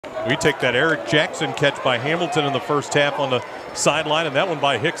We take that Eric Jackson catch by Hamilton in the first half on the sideline, and that one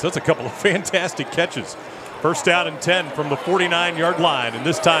by Hicks. That's a couple of fantastic catches. First down and 10 from the 49-yard line, and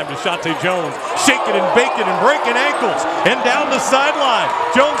this time Deshaunte Jones shaking and baking and breaking ankles and down the sideline.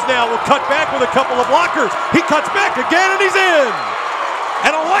 Jones now will cut back with a couple of blockers. He cuts back again, and he's in.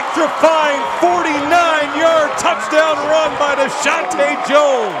 An electrifying 49-yard touchdown run by Deshaunte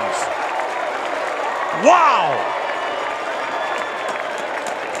Jones. Wow.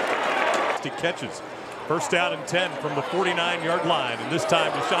 Catches. First down and 10 from the 49-yard line, and this time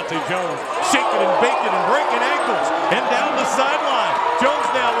Deshaunte Jones shaking and baking and breaking ankles and down the sideline. Jones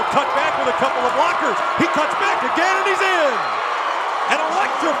now will cut back with a couple of blockers. He cuts back again, and he's in. An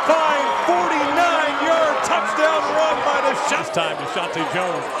electrifying 49-yard touchdown run by Deshaunte. This time Deshaunte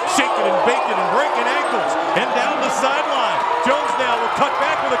Jones shaking and baking and breaking ankles and down the sideline. Jones now will cut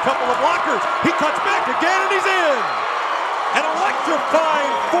back with a couple of blockers. He cuts back again, and he's in. An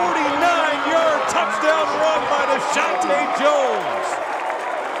electrifying 49-yard touchdown run by Deshaunte Jones.